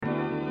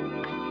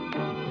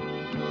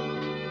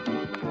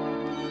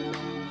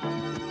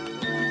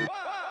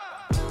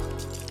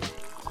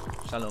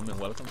Shalom and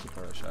welcome to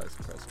Parasha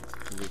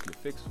Espresso, the weekly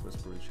fix for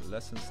spiritual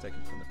lessons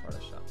taken from the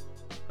Parasha.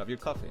 Have your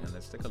coffee and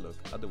let's take a look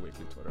at the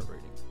weekly Torah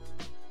reading.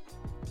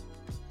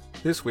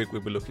 This week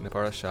we'll be looking at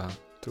Parasha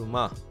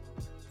Terumah,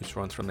 which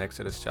runs from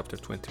Exodus chapter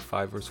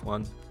 25 verse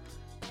 1 to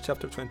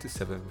chapter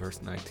 27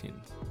 verse 19.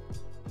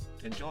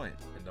 Enjoy,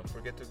 and don't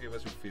forget to give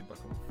us your feedback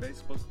on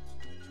Facebook,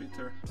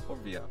 Twitter, or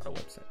via our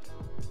website.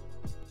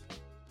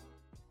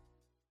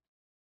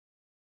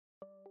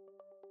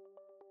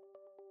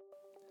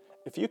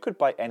 If you could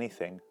buy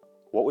anything,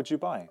 what would you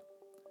buy?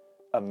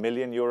 A €1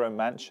 million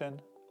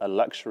mansion, a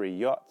luxury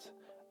yacht,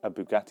 a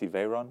Bugatti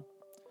Veyron?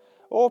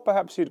 Or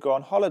perhaps you'd go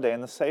on holiday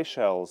in the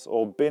Seychelles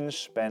or binge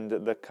spend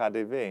at the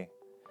KaDeWe.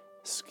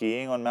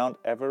 Skiing on Mount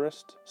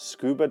Everest,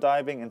 scuba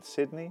diving in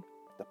Sydney?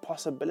 The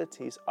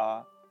possibilities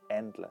are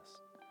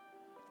endless.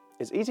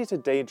 It's easy to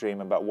daydream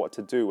about what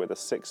to do with a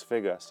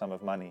six-figure sum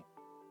of money.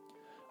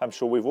 I'm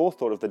sure we've all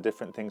thought of the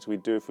different things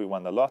we'd do if we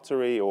won the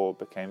lottery or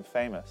became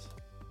famous.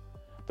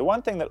 The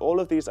one thing that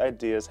all of these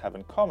ideas have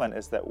in common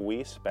is that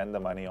we spend the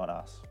money on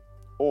us,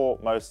 or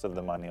most of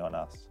the money on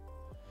us.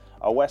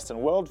 Our Western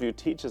worldview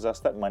teaches us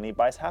that money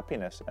buys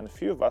happiness, and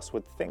few of us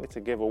would think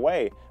to give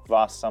away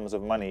vast sums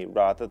of money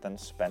rather than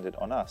spend it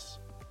on us.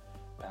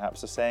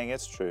 Perhaps the saying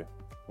is true: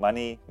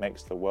 money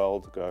makes the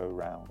world go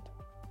round.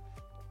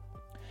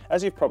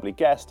 As you've probably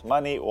guessed,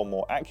 money, or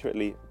more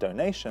accurately,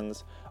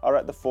 donations, are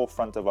at the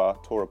forefront of our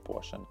Torah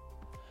portion.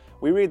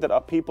 We read that our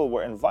people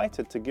were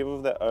invited to give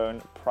of their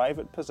own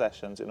private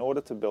possessions in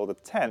order to build a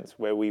tent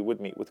where we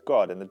would meet with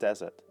God in the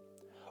desert.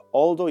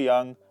 Old or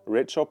young,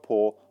 rich or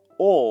poor,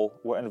 all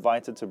were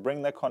invited to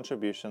bring their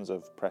contributions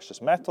of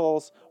precious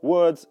metals,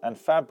 woods, and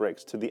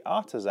fabrics to the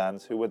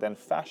artisans who would then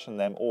fashion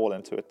them all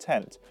into a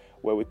tent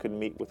where we could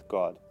meet with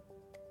God.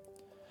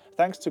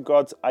 Thanks to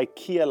God's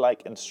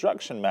IKEA-like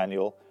instruction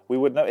manual, we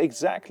would know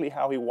exactly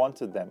how He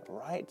wanted them,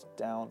 right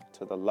down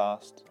to the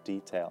last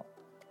detail.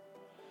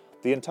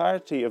 The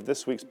entirety of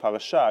this week's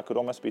parasha could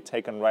almost be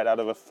taken right out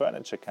of a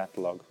furniture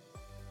catalogue.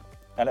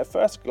 And at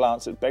first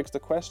glance it begs the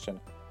question,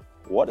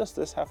 what does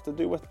this have to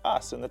do with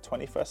us in the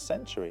 21st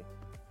century?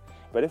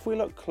 But if we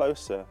look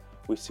closer,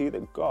 we see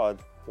that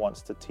God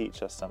wants to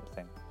teach us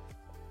something.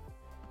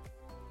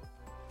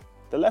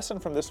 The lesson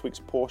from this week's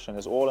portion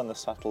is all in the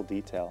subtle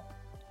detail.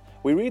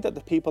 We read that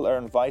the people are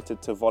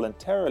invited to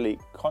voluntarily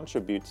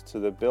contribute to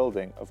the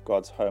building of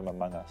God's home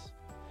among us.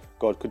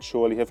 God could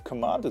surely have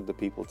commanded the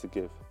people to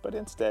give, but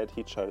instead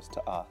He chose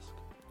to ask.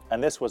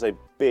 And this was a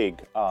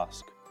big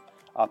ask.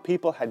 Our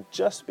people had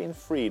just been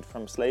freed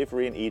from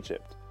slavery in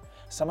Egypt.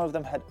 Some of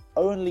them had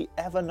only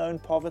ever known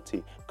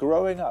poverty,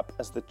 growing up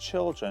as the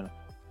children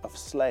of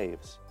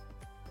slaves.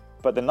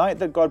 But the night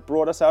that God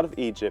brought us out of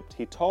Egypt,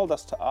 He told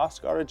us to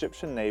ask our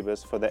Egyptian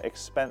neighbors for their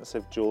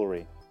expensive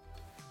jewelry.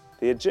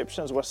 The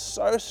Egyptians were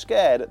so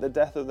scared at the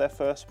death of their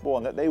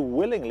firstborn that they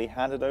willingly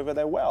handed over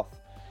their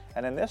wealth.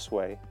 And in this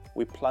way,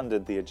 we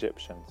plundered the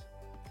Egyptians.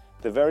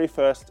 The very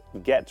first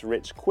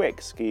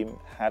get-rich-quick scheme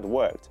had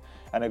worked,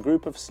 and a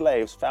group of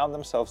slaves found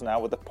themselves now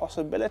with the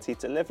possibility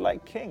to live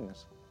like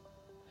kings.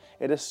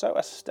 It is so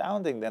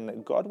astounding then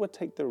that God would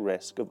take the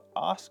risk of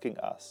asking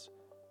us,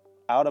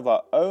 out of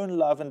our own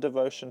love and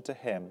devotion to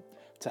Him,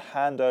 to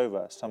hand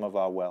over some of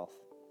our wealth.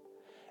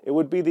 It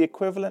would be the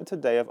equivalent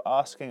today of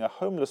asking a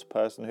homeless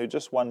person who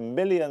just won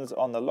millions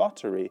on the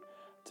lottery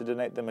to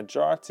donate the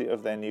majority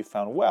of their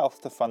newfound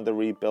wealth to fund the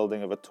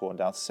rebuilding of a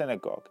torn-down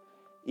synagogue,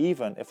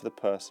 even if the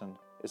person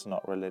is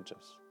not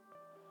religious.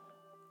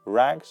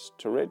 Rags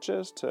to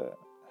riches to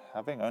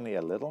having only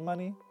a little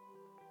money?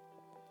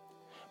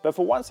 But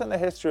for once in the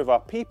history of our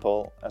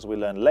people, as we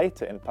learn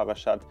later in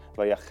Parashat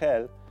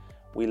Vayachel,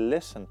 we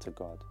listen to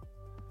God.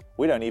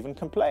 We don't even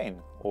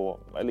complain, or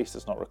at least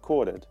it's not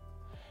recorded.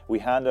 We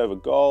hand over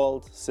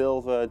gold,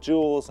 silver,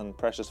 jewels, and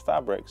precious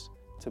fabrics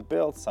to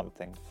build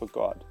something for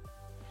God.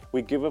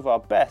 We give of our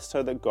best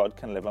so that God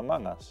can live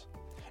among us.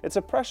 It's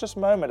a precious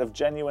moment of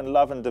genuine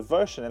love and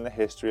devotion in the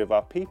history of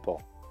our people.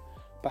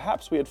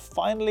 Perhaps we had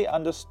finally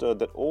understood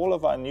that all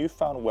of our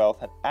newfound wealth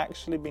had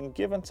actually been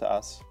given to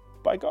us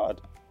by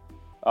God.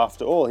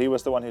 After all, He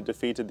was the one who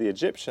defeated the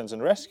Egyptians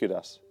and rescued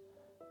us.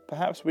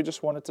 Perhaps we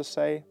just wanted to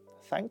say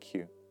thank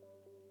you.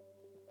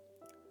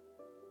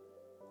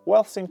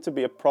 Wealth seems to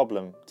be a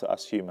problem to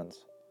us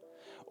humans.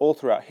 All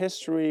throughout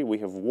history, we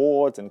have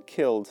warred and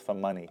killed for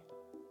money.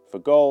 For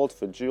gold,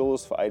 for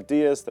jewels, for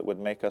ideas that would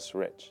make us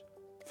rich,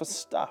 for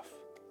stuff.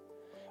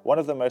 One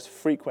of the most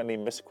frequently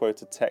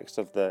misquoted texts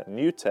of the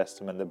New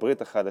Testament, the Brit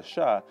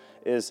HaChadashah,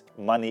 is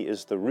 "money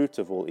is the root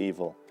of all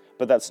evil."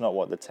 But that's not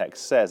what the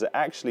text says. It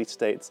actually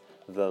states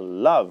the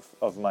love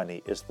of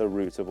money is the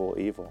root of all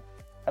evil.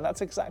 And that's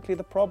exactly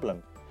the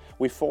problem.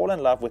 We fall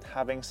in love with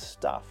having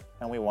stuff,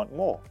 and we want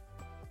more,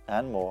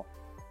 and more,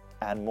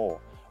 and more.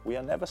 We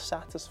are never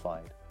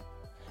satisfied.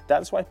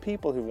 That's why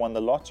people who won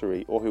the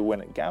lottery or who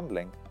win at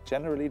gambling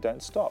generally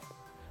don't stop.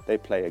 They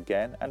play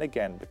again and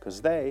again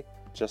because they,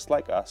 just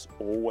like us,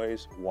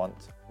 always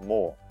want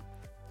more.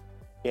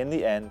 In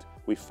the end,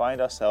 we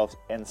find ourselves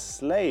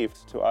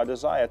enslaved to our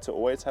desire to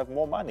always have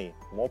more money,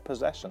 more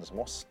possessions,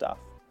 more stuff.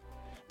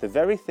 The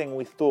very thing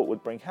we thought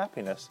would bring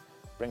happiness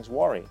brings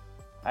worry,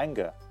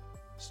 anger,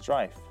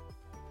 strife.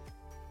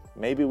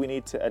 Maybe we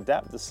need to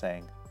adapt the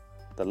saying,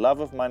 the love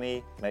of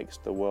money makes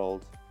the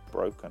world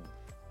broken.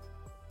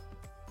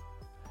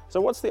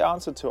 So what's the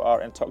answer to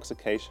our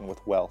intoxication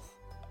with wealth?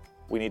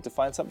 We need to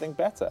find something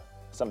better,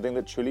 something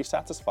that truly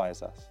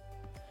satisfies us.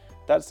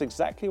 That's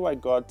exactly why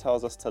God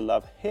tells us to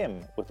love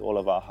Him with all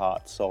of our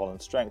heart, soul,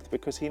 and strength,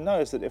 because He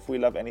knows that if we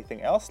love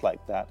anything else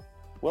like that,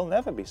 we'll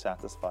never be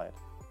satisfied.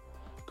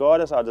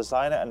 God, as our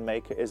designer and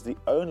maker, is the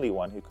only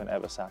one who can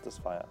ever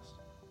satisfy us.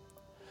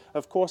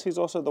 Of course, He's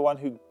also the one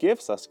who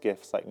gives us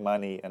gifts like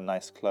money and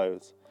nice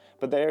clothes,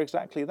 but they are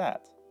exactly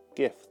that,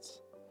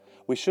 gifts.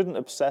 We shouldn't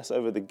obsess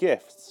over the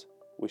gifts,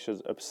 we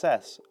should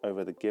obsess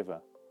over the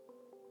giver.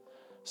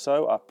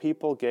 So our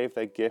people gave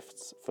their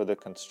gifts for the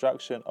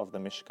construction of the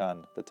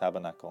Mishkan, the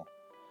tabernacle.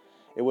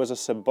 It was a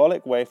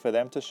symbolic way for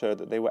them to show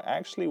that they were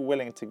actually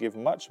willing to give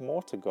much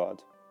more to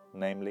God,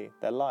 namely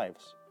their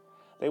lives.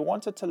 They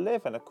wanted to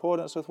live in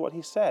accordance with what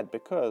He said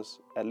because,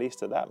 at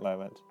least at that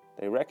moment,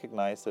 they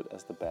recognized it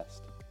as the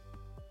best.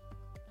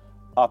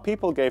 Our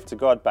people gave to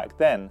God back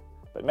then,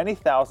 but many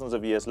thousands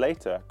of years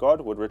later,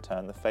 God would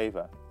return the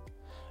favor.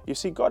 You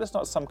see, God is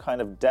not some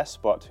kind of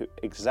despot who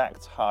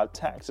exacts hard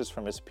taxes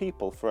from His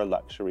people for a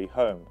luxury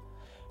home.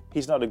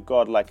 He's not a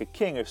God like a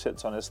king who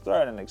sits on His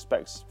throne and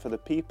expects for the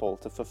people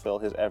to fulfill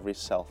His every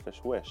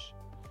selfish wish.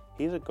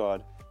 He's a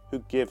God who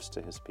gives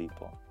to His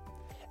people.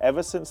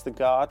 Ever since the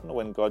garden,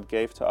 when God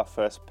gave to our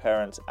first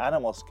parents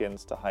animal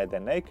skins to hide their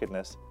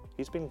nakedness,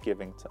 He's been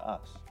giving to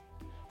us.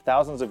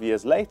 Thousands of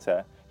years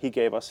later, He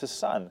gave us His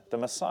Son, the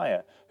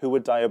Messiah, who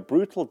would die a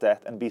brutal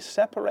death and be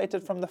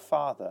separated from the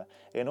Father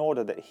in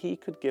order that He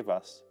could give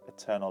us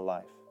eternal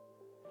life.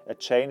 A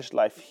changed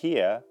life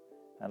here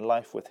and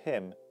life with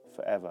Him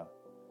forever.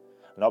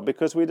 Not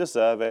because we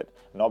deserve it,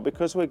 not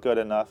because we're good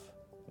enough,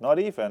 not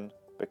even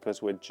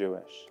because we're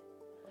Jewish.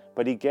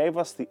 But He gave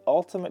us the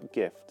ultimate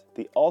gift,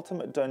 the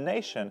ultimate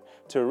donation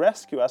to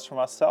rescue us from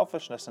our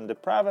selfishness and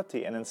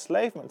depravity and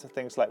enslavement to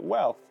things like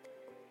wealth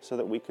so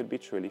that we could be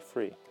truly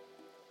free.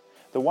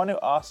 The one who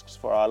asks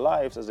for our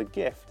lives as a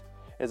gift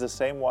is the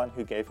same one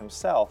who gave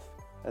Himself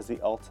as the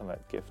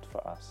ultimate gift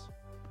for us.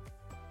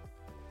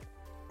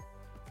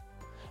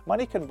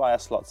 Money can buy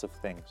us lots of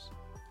things.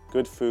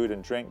 Good food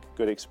and drink,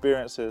 good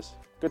experiences,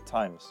 good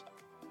times.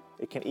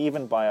 It can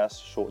even buy us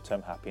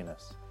short-term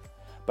happiness.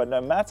 But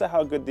no matter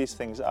how good these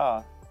things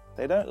are,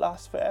 they don't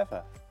last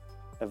forever.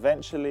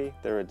 Eventually,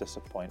 they're a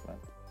disappointment.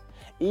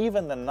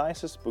 Even the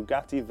nicest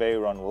Bugatti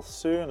Veyron will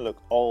soon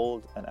look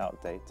old and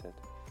outdated.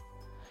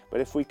 But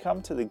if we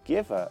come to the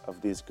giver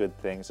of these good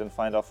things and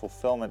find our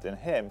fulfillment in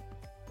Him,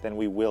 then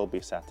we will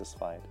be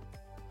satisfied.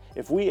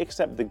 If we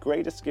accept the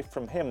greatest gift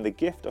from Him, the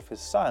gift of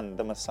His Son,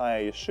 the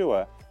Messiah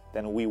Yeshua,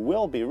 then we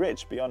will be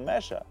rich beyond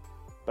measure,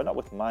 but not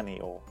with money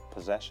or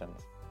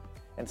possessions.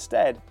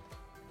 Instead,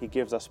 He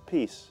gives us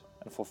peace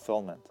and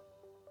fulfillment.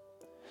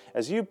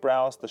 As you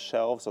browse the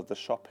shelves of the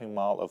shopping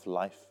mall of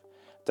life,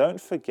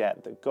 don't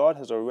forget that God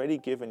has already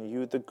given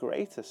you the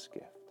greatest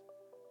gift.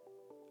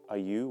 Are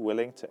you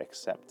willing to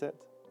accept it?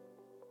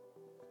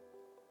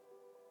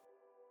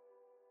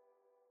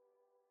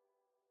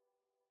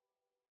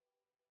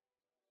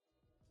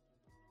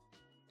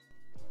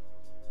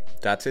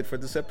 That's it for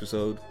this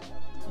episode.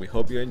 We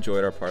hope you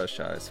enjoyed our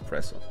Parasha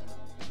Espresso.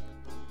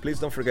 Please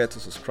don't forget to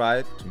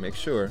subscribe to make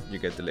sure you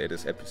get the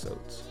latest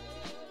episodes.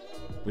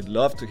 We'd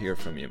love to hear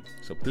from you,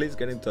 so please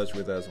get in touch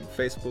with us on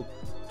Facebook,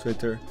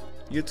 Twitter,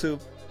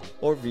 YouTube,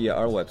 or via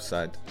our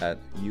website at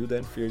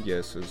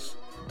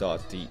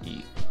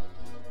judenfürjesus.de.